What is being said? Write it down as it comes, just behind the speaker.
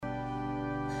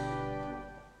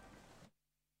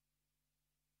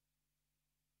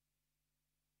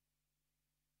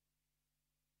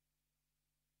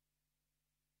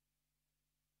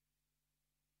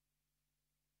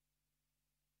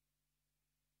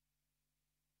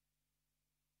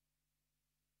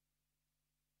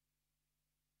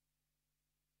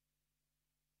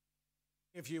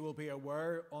if you will be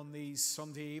aware, on these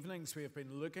Sunday evenings we have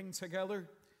been looking together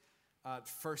at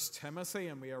 1 Timothy,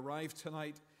 and we arrived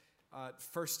tonight at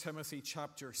 1 Timothy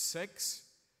chapter 6.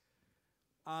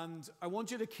 And I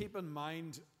want you to keep in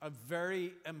mind a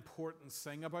very important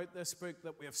thing about this book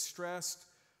that we have stressed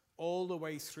all the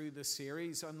way through the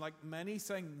series. And like many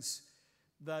things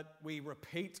that we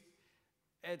repeat,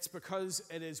 it's because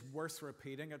it is worth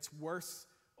repeating. It's worth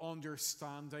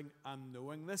understanding and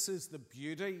knowing. This is the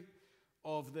beauty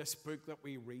of this book that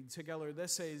we read together.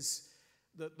 This is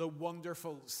the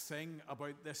wonderful thing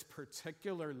about this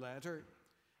particular letter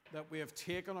that we have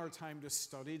taken our time to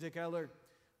study together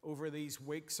over these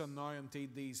weeks and now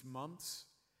indeed these months.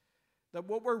 That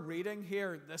what we're reading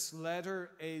here, this letter,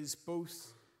 is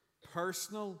both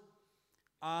personal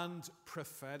and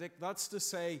prophetic. That's to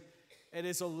say, it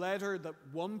is a letter that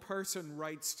one person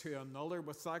writes to another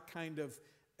with that kind of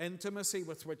intimacy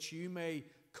with which you may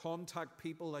contact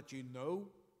people that you know.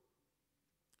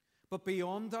 But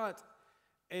beyond that,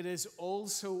 it is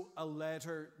also a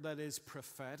letter that is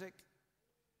prophetic.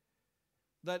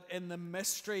 That in the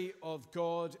mystery of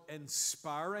God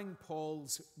inspiring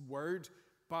Paul's word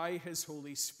by his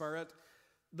Holy Spirit,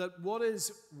 that what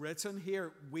is written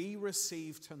here we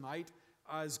receive tonight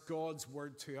as God's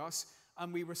word to us,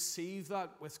 and we receive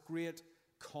that with great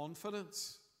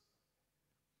confidence.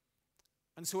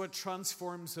 And so it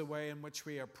transforms the way in which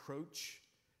we approach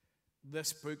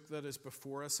this book that is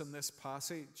before us in this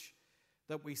passage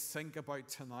that we think about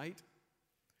tonight.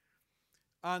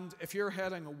 And if you're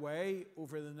heading away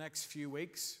over the next few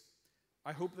weeks,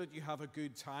 I hope that you have a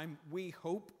good time. We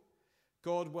hope,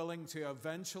 God willing, to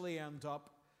eventually end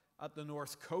up at the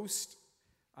North Coast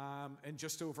in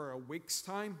just over a week's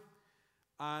time.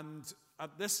 And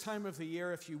at this time of the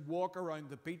year, if you walk around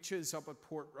the beaches up at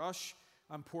Portrush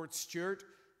and Port Stewart,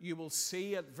 you will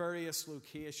see at various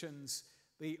locations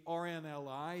the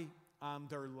RNLI and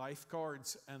their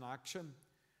lifeguards in action.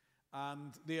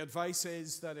 And the advice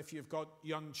is that if you've got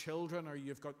young children or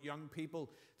you've got young people,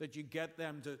 that you get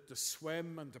them to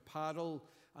swim and to paddle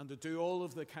and to do all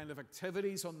of the kind of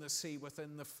activities on the sea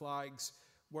within the flags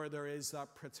where there is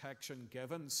that protection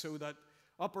given. So that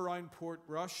up around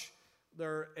Portrush,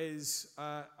 there is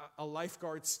a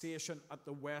lifeguard station at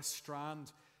the West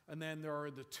Strand, and then there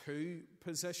are the two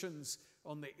positions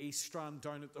on the East Strand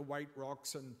down at the White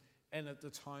Rocks and in at the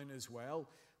town as well.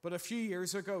 But a few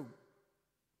years ago,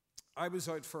 I was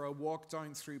out for a walk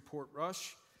down through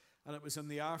Portrush, and it was in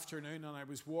the afternoon, and I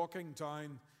was walking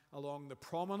down along the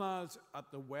promenade at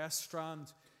the West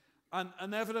Strand, and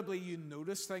inevitably you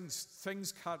notice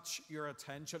things catch your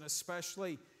attention,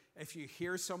 especially if you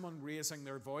hear someone raising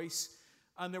their voice.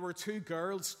 And there were two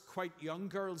girls, quite young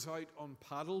girls, out on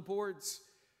paddle boards,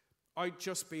 out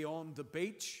just beyond the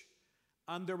beach,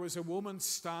 and there was a woman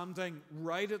standing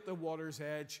right at the water's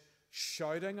edge,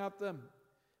 shouting at them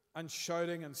and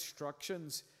shouting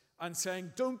instructions and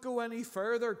saying, "Don't go any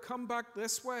further, come back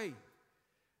this way."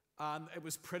 And it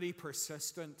was pretty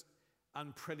persistent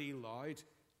and pretty loud.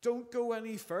 "Don't go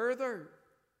any further."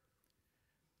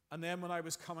 And then when I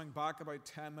was coming back about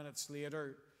 10 minutes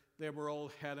later, they were all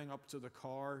heading up to the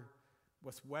car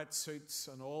with wetsuits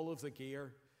and all of the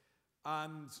gear.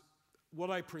 And what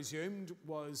I presumed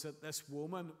was that this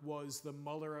woman was the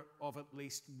mother of at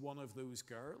least one of those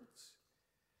girls.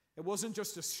 It wasn't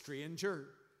just a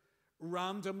stranger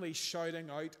randomly shouting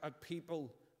out at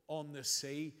people on the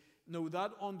sea. No,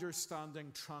 that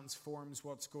understanding transforms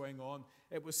what's going on.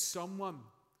 It was someone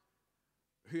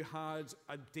who had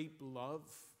a deep love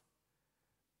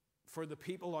for the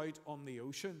people out on the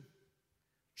ocean,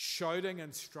 shouting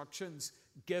instructions,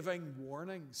 giving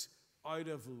warnings out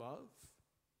of love.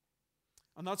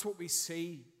 And that's what we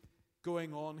see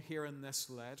going on here in this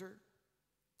letter.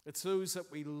 It's those that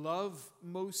we love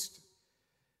most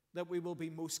that we will be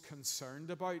most concerned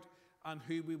about and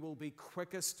who we will be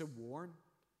quickest to warn.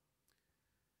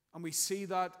 And we see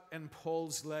that in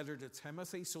Paul's letter to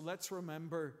Timothy. So let's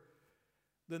remember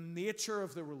the nature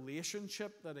of the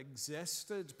relationship that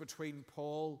existed between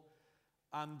Paul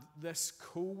and this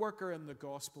co-worker in the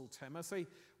gospel, Timothy.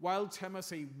 While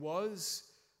Timothy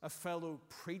was a fellow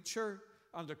preacher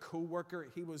and a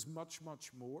co-worker, he was much,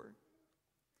 much more.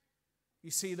 You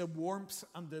see the warmth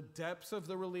and the depth of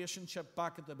the relationship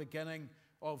back at the beginning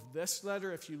of this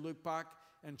letter. If you look back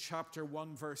in chapter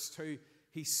 1, verse 2,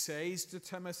 he says to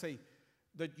Timothy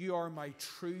that you are my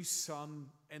true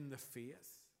son in the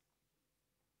faith.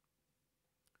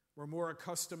 We're more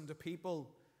accustomed to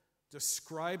people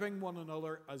describing one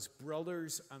another as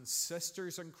brothers and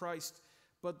sisters in Christ,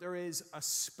 but there is a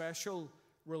special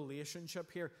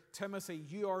relationship here. Timothy,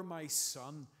 you are my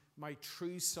son my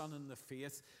true son in the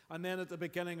faith. And then at the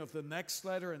beginning of the next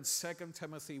letter in 2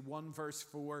 Timothy 1 verse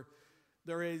 4,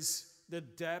 there is the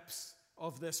depth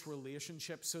of this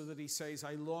relationship, so that he says,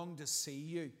 I long to see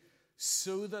you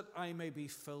so that I may be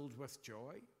filled with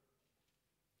joy.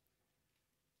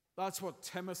 That's what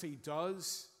Timothy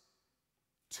does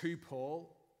to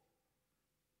Paul.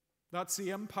 That's the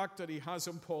impact that he has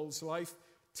on Paul's life.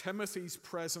 Timothy's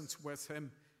presence with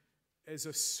him is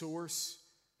a source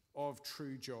of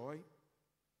true joy.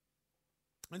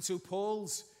 And so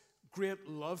Paul's great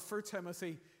love for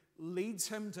Timothy leads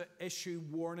him to issue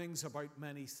warnings about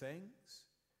many things.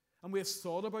 And we have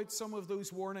thought about some of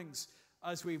those warnings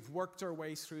as we've worked our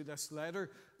way through this letter.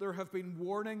 There have been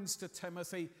warnings to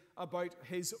Timothy about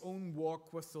his own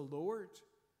walk with the Lord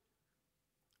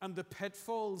and the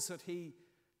pitfalls that he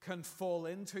can fall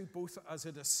into, both as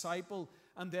a disciple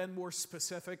and then more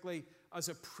specifically as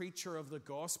a preacher of the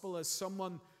gospel, as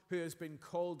someone who has been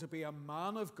called to be a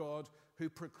man of God who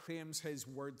proclaims his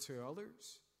word to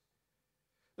others.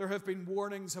 There have been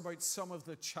warnings about some of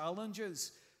the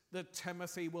challenges that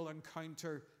Timothy will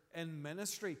encounter in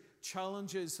ministry,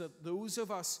 challenges that those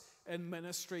of us in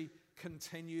ministry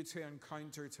continue to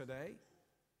encounter today.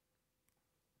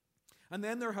 And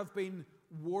then there have been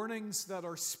warnings that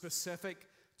are specific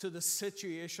to the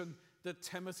situation that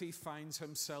Timothy finds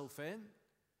himself in.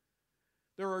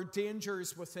 There are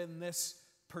dangers within this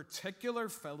particular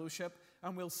fellowship,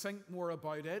 and we'll think more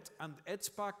about it and its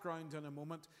background in a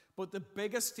moment. But the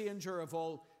biggest danger of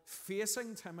all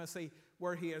facing Timothy,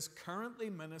 where he is currently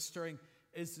ministering,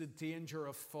 is the danger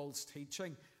of false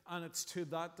teaching. And it's to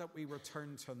that we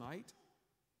return tonight.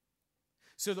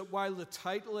 So that while the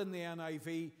title in the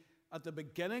NIV at the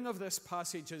beginning of this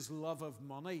passage is love of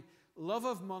money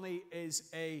is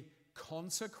a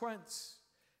consequence.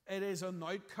 It is an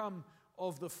outcome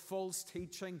of the false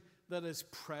teaching that is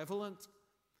prevalent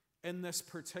in this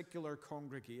particular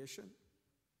congregation.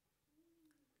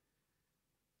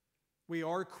 We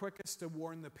are quickest to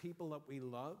warn the people that we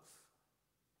love.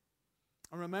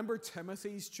 And remember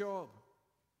Timothy's job.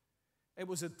 It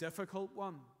was a difficult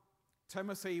one.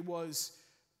 Timothy was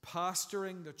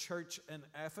pastoring the church in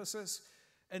Ephesus.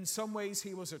 In some ways,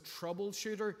 he was a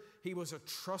troubleshooter. He was a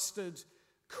trusted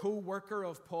co-worker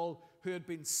of Paul who had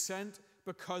been sent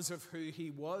because of who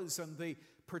he was and the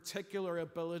particular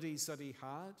abilities that he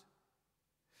had.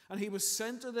 And he was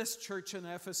sent to this church in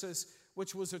Ephesus,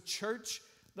 which was a church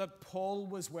that Paul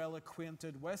was well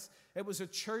acquainted with. It was a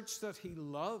church that he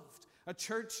loved, a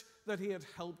church that he had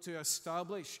helped to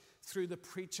establish through the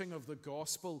preaching of the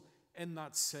gospel in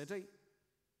that city.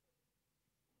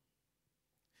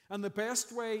 And the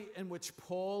best way in which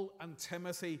Paul and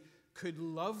Timothy could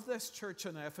love this church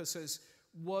in Ephesus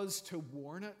was to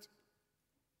warn it.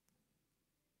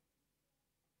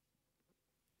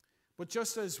 But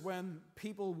just as when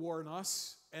people warn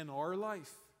us in our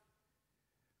life,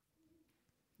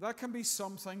 that can be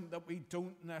something that we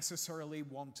don't necessarily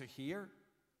want to hear.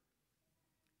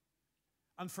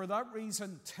 And for that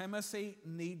reason, Timothy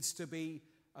needs to be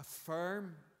a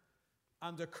firm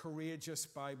and a courageous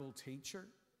Bible teacher.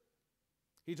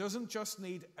 He doesn't just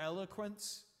need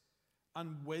eloquence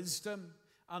and wisdom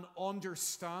and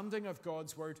understanding of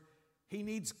God's word. He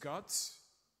needs guts.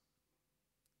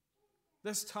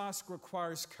 This task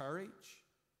requires courage.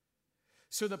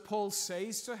 So that Paul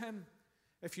says to him,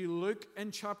 if you look in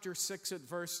chapter 6 at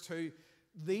verse 2,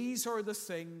 these are the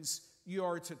things you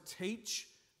are to teach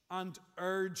and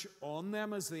urge on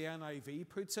them, as the NIV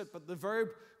puts it. But the verb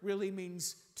really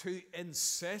means to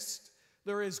insist.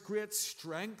 There is great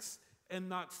strength in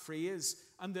that phrase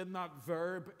and in that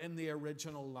verb in the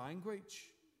original language.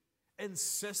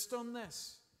 Insist on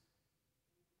this.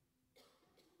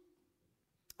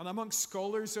 And among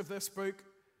scholars of this book,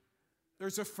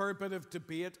 there's a fair bit of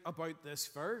debate about this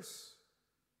verse.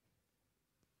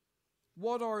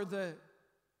 What are the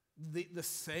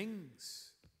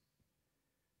things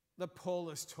that Paul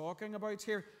is talking about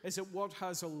here? Is it what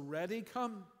has already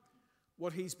come,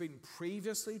 what he's been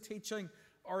previously teaching,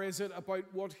 or is it about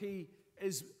what he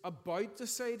is about to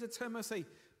say to Timothy,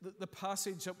 the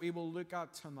passage that we will look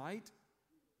at tonight?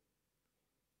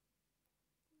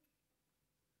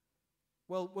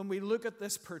 Well, when we look at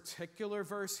this particular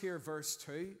verse here, verse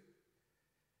 2,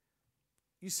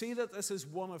 you see that this is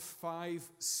one of 5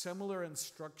 similar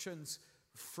instructions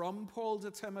from Paul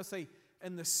to Timothy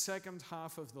in the second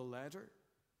half of the letter.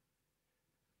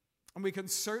 And we can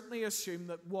certainly assume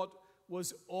that what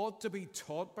was ought to be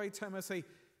taught by Timothy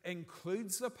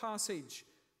includes the passage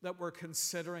that we're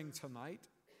considering tonight.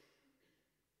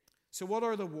 So what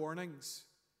are the warnings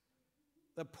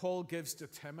that Paul gives to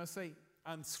Timothy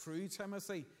and through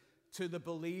Timothy to the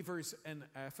believers in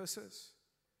Ephesus?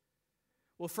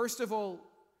 Well, first of all,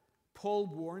 Paul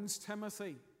warns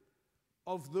Timothy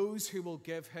of those who will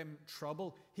give him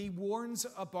trouble. He warns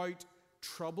about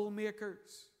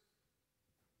troublemakers.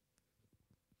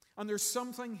 And there's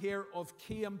something here of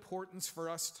key importance for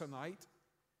us tonight.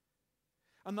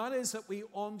 And that is that we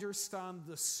understand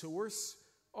the source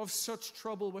of such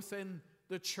trouble within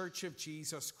the Church of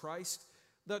Jesus Christ.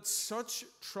 That such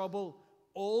trouble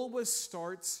always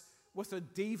starts with a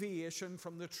deviation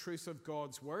from the truth of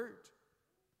God's Word.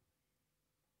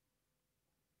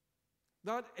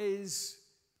 That is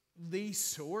the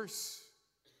source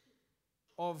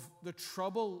of the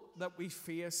trouble that we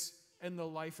face in the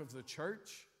life of the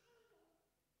church.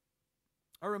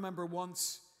 I remember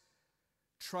once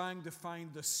trying to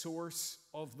find the source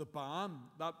of the Bann,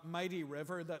 that mighty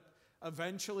river that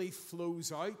eventually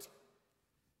flows out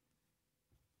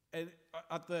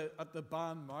at the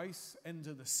Bann mouth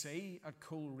into the sea at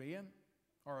Coleraine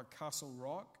or at Castle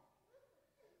Rock.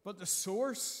 But the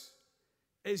source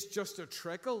is just a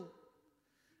trickle.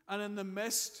 And in the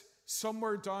mist,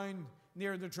 somewhere down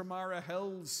near the Dramara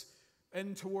Hills,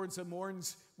 in towards the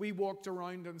Mourns, we walked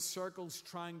around in circles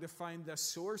trying to find this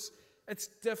source. It's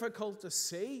difficult to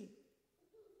see.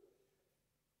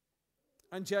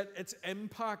 And yet its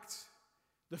impact,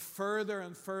 the further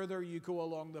and further you go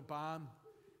along the Bann,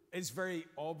 is very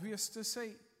obvious to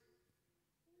see.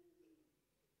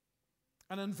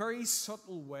 And in very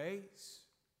subtle ways,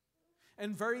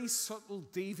 in very subtle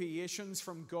deviations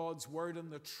from God's Word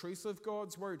and the truth of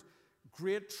God's Word,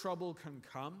 great trouble can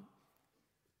come.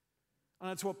 And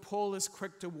it's what Paul is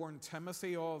quick to warn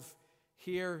Timothy of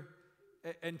here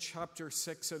in chapter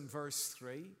 6 and verse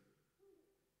 3.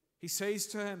 He says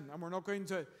to him, and we're not going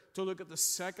to look at the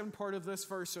second part of this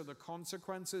verse or the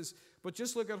consequences, but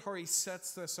just look at how he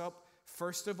sets this up.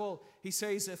 First of all, he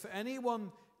says, if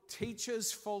anyone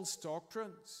teaches false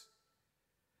doctrines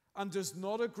and does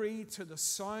not agree to the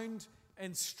sound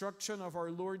instruction of our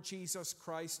Lord Jesus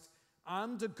Christ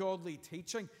and the godly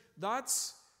teaching,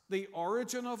 that's the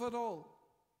origin of it all.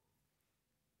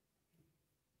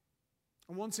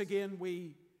 And once again,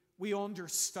 we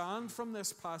understand from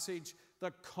this passage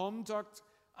that conduct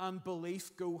and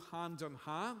belief go hand in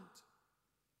hand.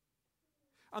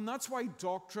 And that's why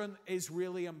doctrine is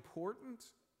really important.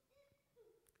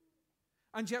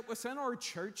 And yet within our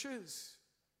churches,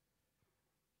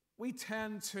 we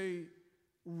tend to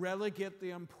relegate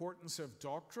the importance of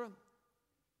doctrine.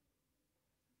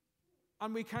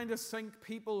 And we kind of think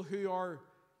people who are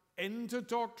into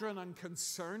doctrine and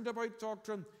concerned about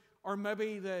doctrine are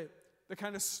maybe the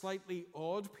kind of slightly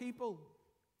odd people,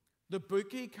 the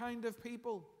booky kind of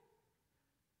people.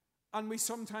 And we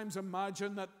sometimes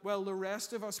imagine that, well, the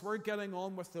rest of us, we're getting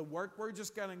on with the work. We're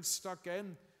just getting stuck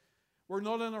in. We're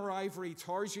not in our ivory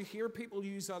towers. You hear people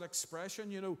use that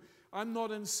expression, I'm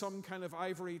not in some kind of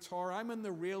ivory tower. I'm in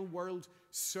the real world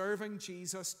serving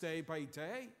Jesus day by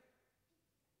day.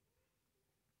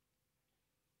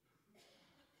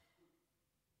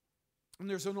 And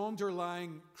there's an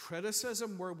underlying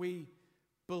criticism where we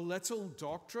belittle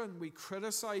doctrine. We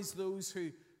criticize those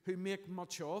who make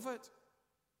much of it.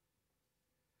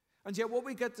 And yet what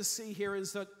we get to see here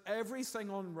is that everything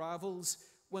unravels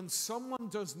when someone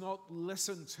does not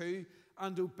listen to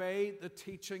and obey the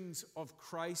teachings of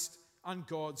Christ and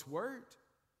God's Word.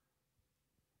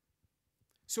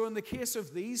 So in the case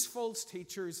of these false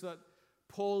teachers that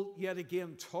Paul yet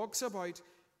again talks about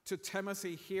to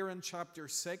Timothy here in chapter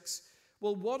 6,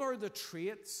 well, what are the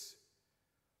traits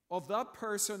of that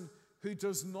person who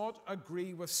does not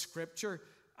agree with Scripture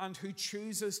and who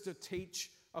chooses to teach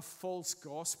a false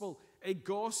gospel, a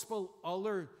gospel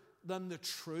other than the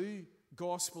true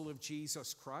gospel of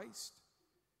Jesus Christ?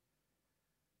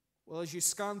 Well, as you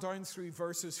scan down through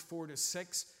verses 4 to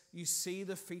 6, you see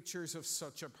the features of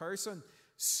such a person.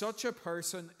 Such a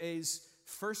person is,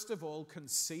 first of all,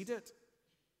 conceited.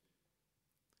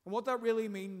 And what that really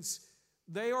means,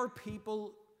 they are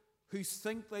people who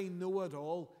think they know it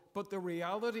all, but the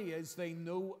reality is they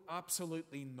know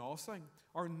absolutely nothing,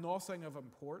 or nothing of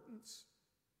importance.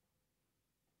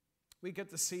 We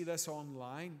get to see this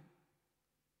online.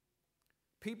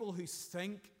 People who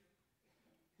think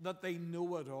that they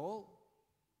know it all,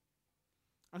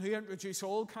 and who introduce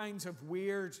all kinds of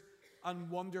weird and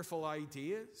wonderful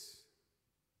ideas.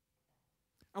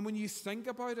 And when you think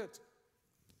about it,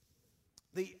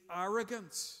 the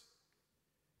arrogance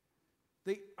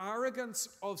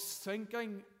of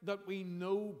thinking that we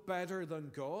know better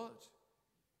than God,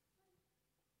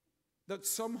 that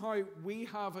somehow we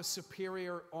have a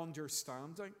superior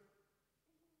understanding.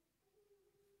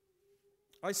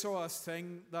 I saw a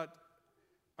thing that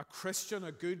a Christian,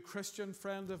 a good Christian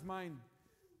friend of mine,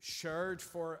 shared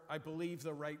for, I believe,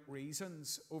 the right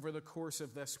reasons over the course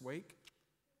of this week.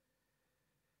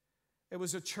 It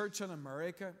was a church in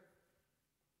America,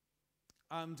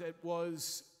 and it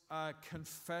was a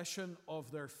confession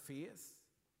of their faith.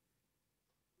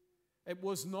 It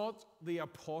was not the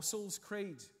Apostles'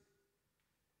 Creed.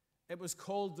 It was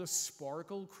called the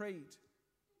Sparkle Creed.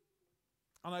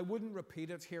 And I wouldn't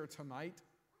repeat it here tonight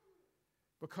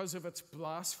because of its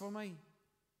blasphemy,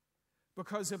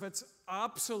 because of its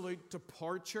absolute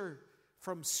departure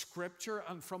from Scripture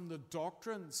and from the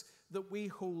doctrines that we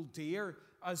hold dear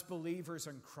as believers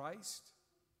in Christ.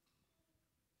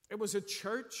 It was a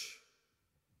church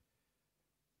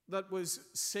that was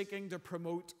seeking to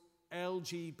promote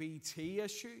LGBT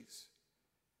issues,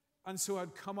 and so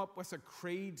had come up with a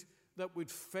creed that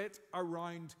would fit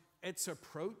around its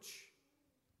approach.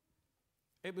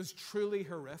 It was truly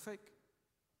horrific.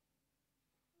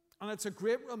 And it's a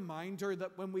great reminder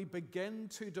that when we begin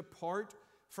to depart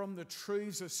from the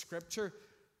truths of Scripture,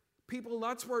 people,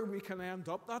 that's where we can end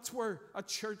up. That's where a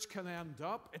church can end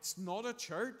up. It's not a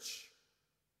church.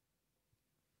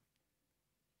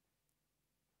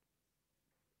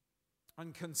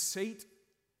 And conceit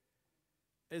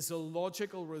is a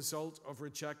logical result of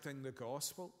rejecting the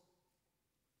gospel.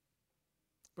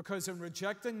 Because in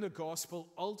rejecting the gospel,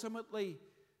 ultimately,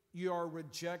 you are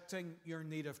rejecting your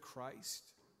need of Christ.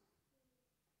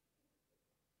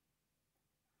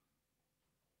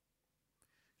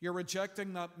 You're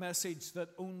rejecting that message that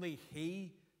only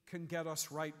He can get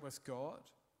us right with God.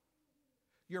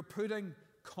 You're putting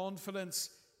confidence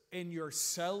in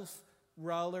yourself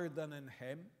rather than in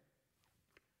Him.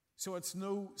 So it's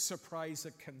no surprise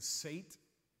that conceit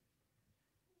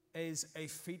is a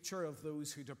feature of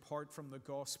those who depart from the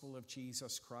gospel of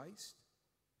Jesus Christ.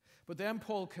 But then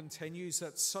Paul continues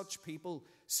that such people,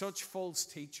 such false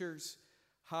teachers,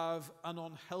 have an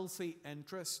unhealthy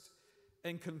interest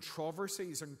in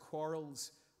controversies and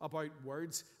quarrels about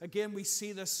words. Again, we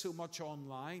see this so much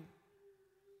online.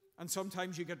 And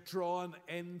sometimes you get drawn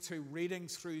into reading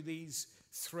through these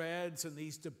threads and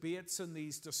these debates and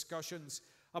these discussions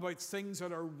about things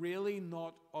that are really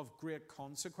not of great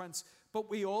consequence. But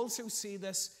we also see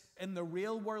this in the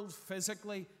real world,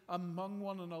 physically, among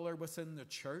one another within the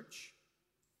church.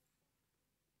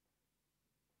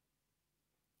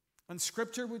 And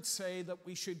Scripture would say that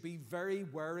we should be very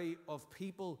wary of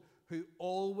people who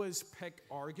always pick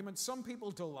arguments. Some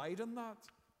people delight in that.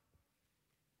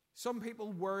 Some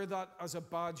people wear that as a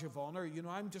badge of honor. You know,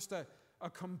 I'm just a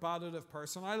combative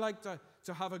person. I like to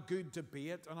have a good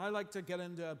debate, and I like to get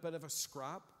into a bit of a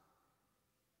scrap.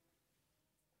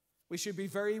 We should be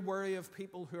very wary of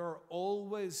people who are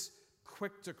always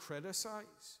quick to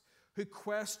criticize, who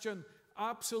question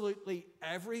absolutely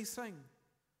everything,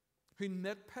 who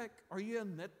nitpick. Are you a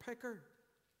nitpicker?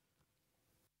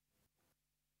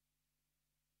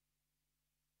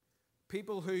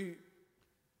 People who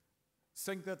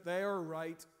think that they are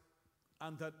right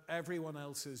and that everyone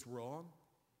else is wrong.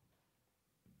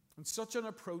 And such an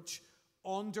approach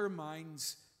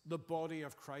undermines the body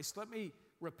of Christ. Let me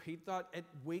repeat that. It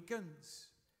weakens,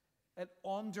 it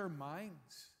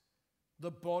undermines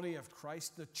the body of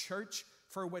Christ, the church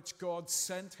for which God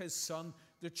sent His Son,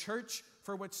 the church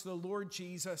for which the Lord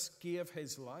Jesus gave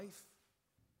His life.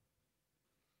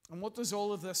 And what does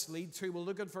all of this lead to? Well,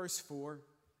 look at verse 4.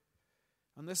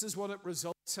 And this is what it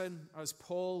results in, as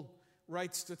Paul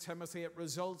writes to Timothy. It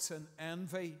results in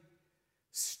envy,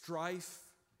 strife,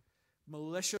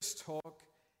 malicious talk,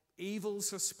 evil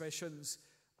suspicions,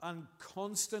 and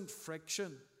constant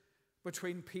friction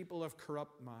between people of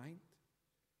corrupt mind.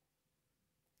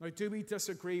 Now, do we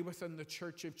disagree within the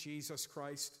Church of Jesus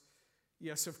Christ?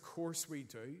 Yes, of course we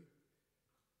do.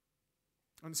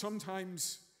 And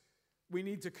sometimes we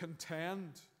need to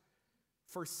contend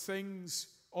for things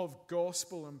of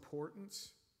gospel importance.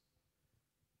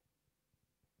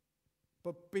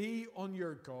 But be on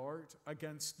your guard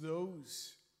against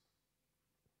those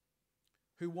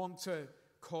who want to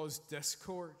cause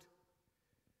discord,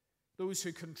 those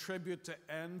who contribute to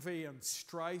envy and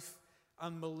strife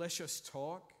and malicious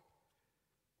talk,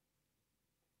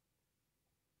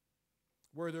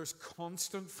 where there's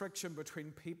constant friction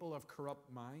between people of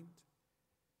corrupt mind.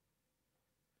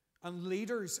 And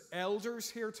leaders, elders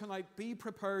here tonight, be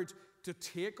prepared to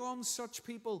take on such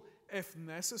people if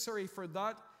necessary, for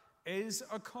that is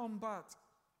a combat.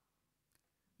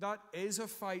 That is a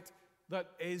fight that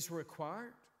is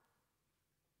required.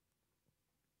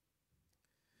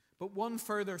 But one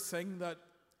further thing that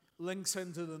links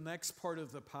into the next part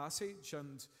of the passage,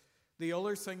 and the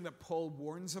other thing that Paul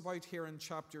warns about here in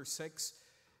chapter 6,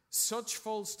 such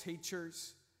false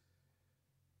teachers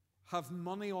have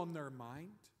money on their mind.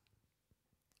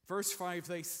 Verse 5,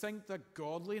 they think that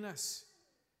godliness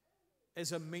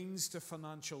is a means to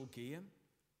financial gain.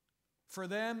 For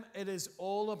them, it is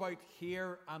all about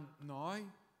here and now.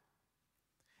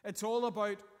 It's all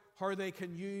about how they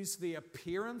can use the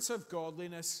appearance of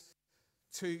godliness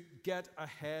to get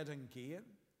ahead and gain.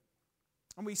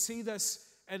 And we see this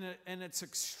in its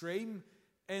extreme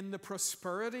in the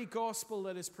prosperity gospel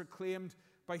that is proclaimed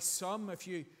by some, if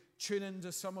you tune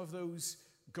into some of those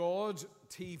God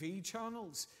TV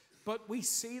channels. But we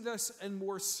see this in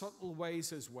more subtle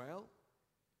ways as well.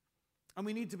 And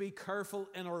we need to be careful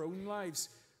in our own lives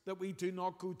that we do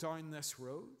not go down this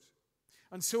road.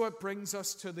 And so it brings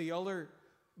us to the other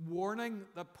warning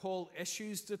that Paul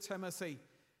issues to Timothy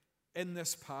in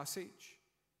this passage.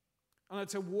 And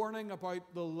it's a warning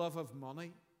about the love of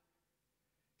money.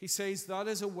 He says that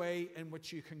is a way in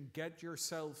which you can get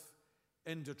yourself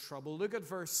into trouble. Look at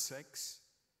verse 6.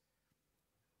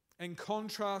 In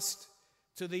contrast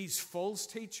to these false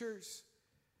teachers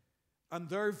and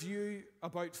their view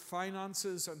about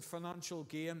finances and financial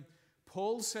gain,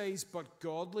 Paul says, but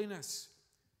godliness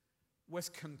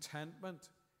with contentment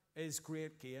is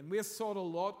great gain. We have thought a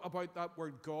lot about that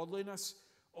word godliness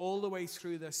all the way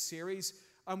through this series,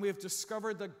 and we have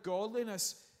discovered that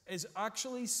godliness is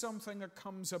actually something that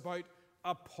comes about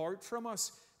apart from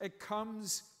us. It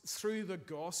comes through the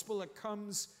gospel. It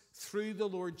comes through the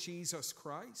Lord Jesus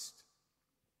Christ.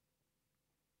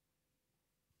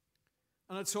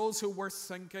 And it's also worth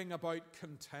thinking about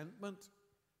contentment.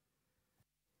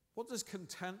 What does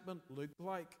contentment look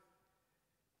like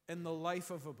in the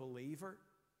life of a believer?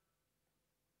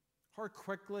 How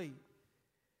quickly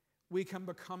we can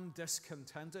become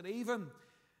discontented. Even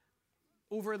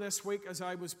over this week, as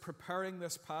I was preparing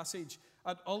this passage,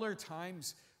 at other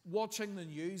times, watching the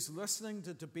news, listening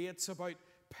to debates about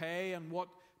pay and what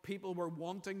people were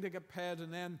wanting to get paid,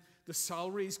 and then the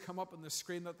salaries come up on the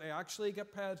screen that they actually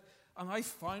get paid, and I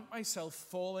found myself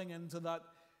falling into that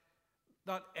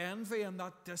envy and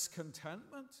that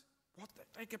discontentment. What,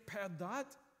 they get paid that?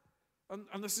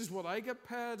 And this is what I get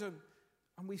paid?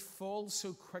 And we fall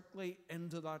so quickly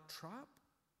into that trap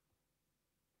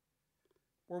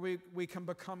where we can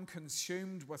become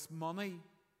consumed with money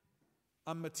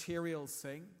and material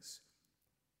things,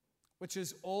 which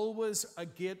is always a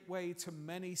gateway to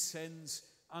many sins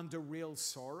and a real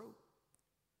sorrow.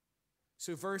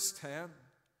 So verse 10,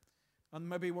 and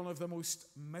maybe one of the most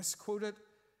misquoted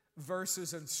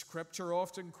verses in Scripture,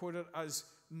 often quoted as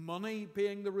money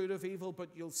being the root of evil, but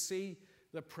you'll see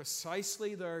that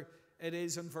precisely there it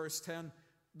is in verse 10.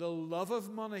 The love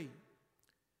of money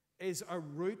is a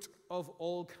root of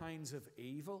all kinds of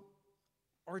evil.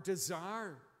 Our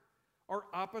desire, our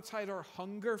appetite, our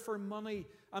hunger for money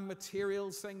and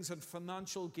material things and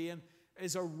financial gain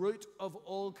is a root of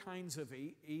all kinds of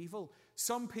evil.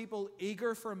 Some people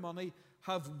eager for money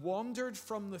have wandered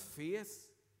from the faith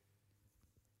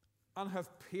and have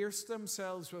pierced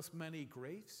themselves with many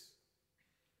griefs.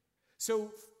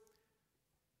 So,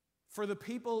 for the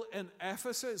people in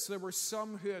Ephesus, there were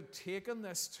some who had taken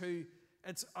this to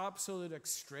its absolute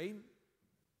extreme.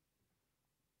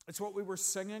 It's what we were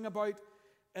singing about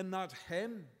in that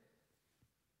hymn.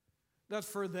 That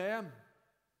for them,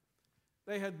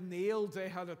 they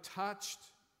had attached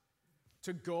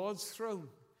to God's throne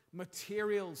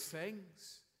material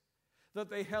things that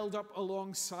they held up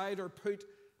alongside or put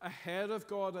ahead of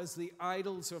God as the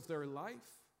idols of their life.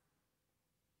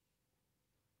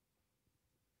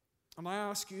 And I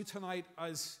ask you tonight,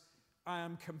 as I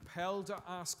am compelled to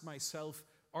ask myself,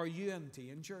 are you in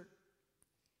danger?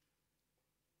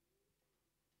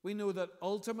 We know that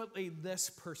ultimately this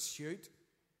pursuit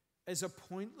is a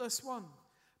pointless one,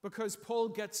 because Paul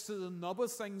gets to the nub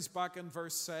of things back in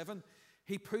verse 7.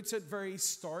 He puts it very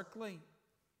starkly.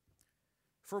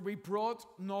 For we brought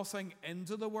nothing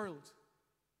into the world,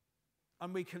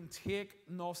 and we can take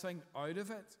nothing out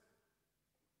of it.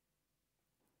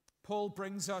 Paul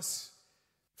brings us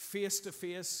face to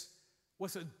face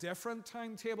with a different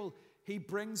timetable. He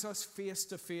brings us face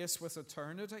to face with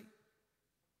eternity.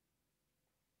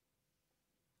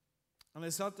 And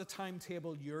is that the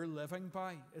timetable you're living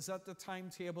by? Is that the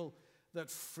timetable that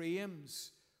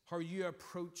frames how you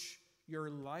approach your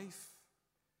life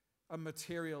and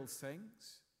material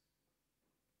things?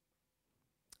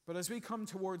 But as we come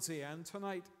towards the end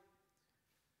tonight,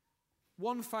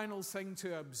 one final thing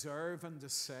to observe and to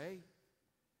say,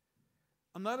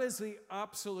 and that is the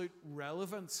absolute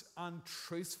relevance and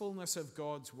truthfulness of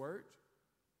God's Word.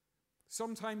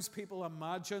 Sometimes people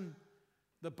imagine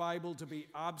the Bible to be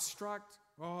abstract.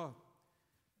 Oh,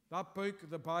 that book,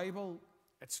 the Bible,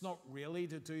 it's not really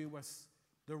to do with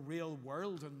the real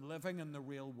world and living in the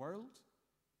real world?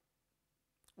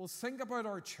 Well, think about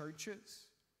our churches.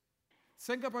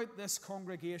 Think about this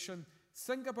congregation.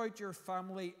 Think about your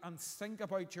family and think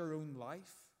about your own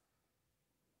life.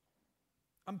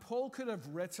 And Paul could have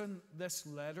written this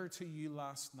letter to you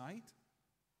last night.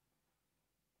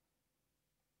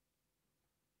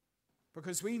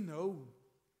 Because we know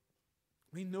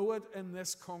it in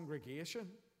this congregation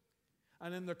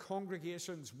and in the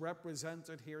congregations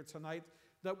represented here tonight,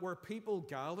 that where people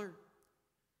gather,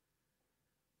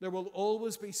 there will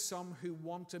always be some who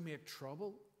want to make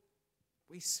trouble.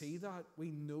 We see that.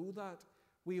 We know that.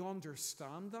 We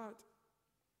understand that.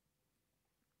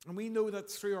 And we know that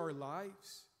through our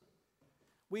lives,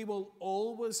 we will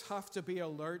always have to be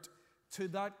alert to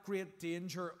that great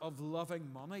danger of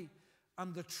loving money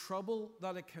and the trouble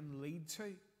that it can lead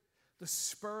to, the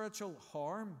spiritual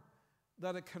harm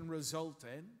that it can result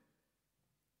in.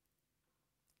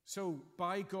 So,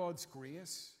 by God's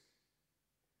grace,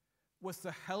 with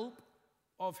the help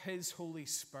of His Holy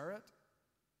Spirit,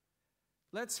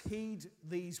 let's heed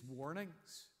these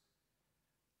warnings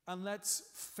and let's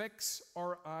fix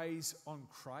our eyes on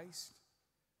Christ,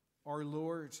 our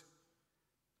Lord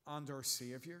and our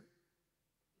Savior.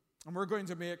 And we're going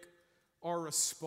to make our response